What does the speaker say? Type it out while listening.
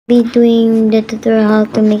be doing the tutorial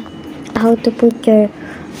how to put your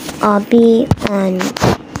hobby on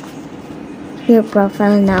your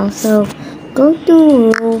profile now. So go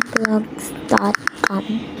to roblox.com.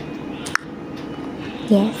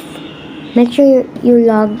 Yes, make sure you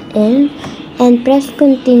log in and press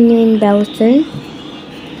continue in browser.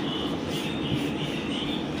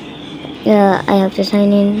 I have to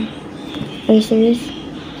sign in. Are you serious?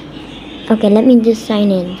 Okay, let me just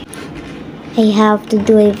sign in. I have to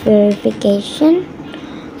do a verification.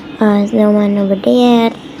 There's no one over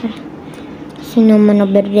there. There's no one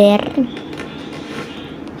over there.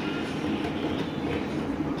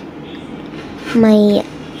 My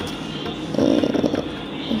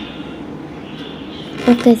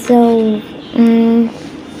okay, so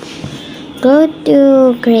go to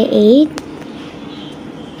create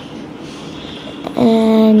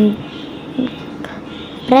and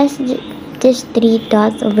press this three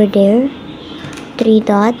dots over there,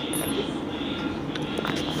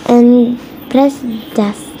 and press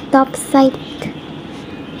desktop site,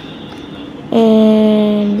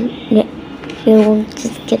 and you will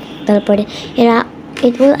just get teleported.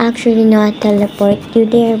 It will actually not teleport you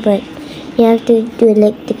there, but you have to do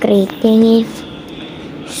like the create thingy.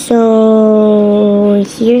 So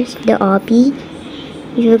here's the hobby.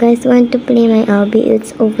 If you guys want to play my hobby,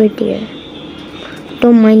 it's over there.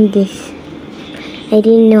 Don't mind this. I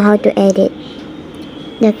didn't know how to edit.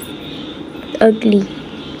 That's ugly.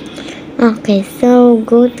 Okay, so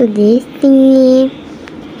go to this thingy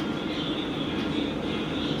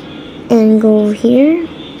and go here.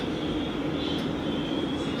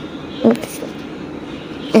 Oops.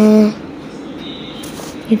 I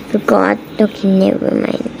forgot. Okay, never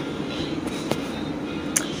mind.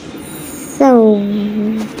 So,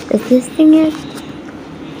 is this thing it?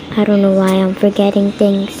 I don't know why I'm forgetting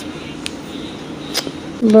things.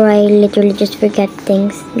 Bro, I literally just forget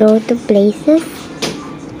things. Go to places.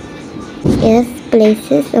 Yes,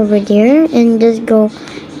 places over there. And just go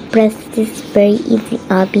press this very easy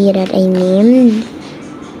hobby that I named.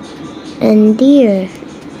 And there.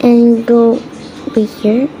 And go over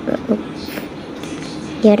here.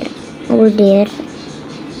 Here. Over there.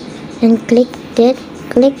 And click it.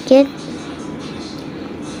 Click it.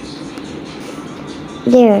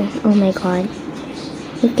 There. Oh my god.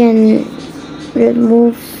 You can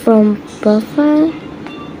remove from profile.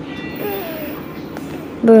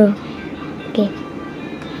 Bro. Okay.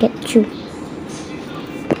 Get you.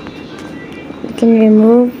 You can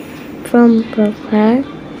remove from profile.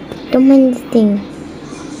 Don't mind this thing.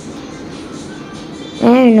 I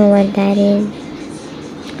don't know what that is.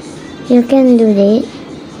 You can do this.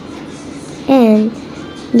 And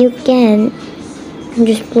you can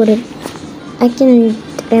just put it. I can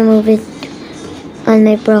remove it on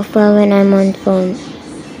my profile when I'm on phone.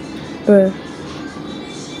 Bro.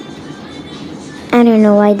 I don't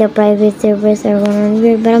know why the private servers are running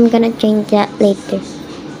weird, but I'm gonna change that later.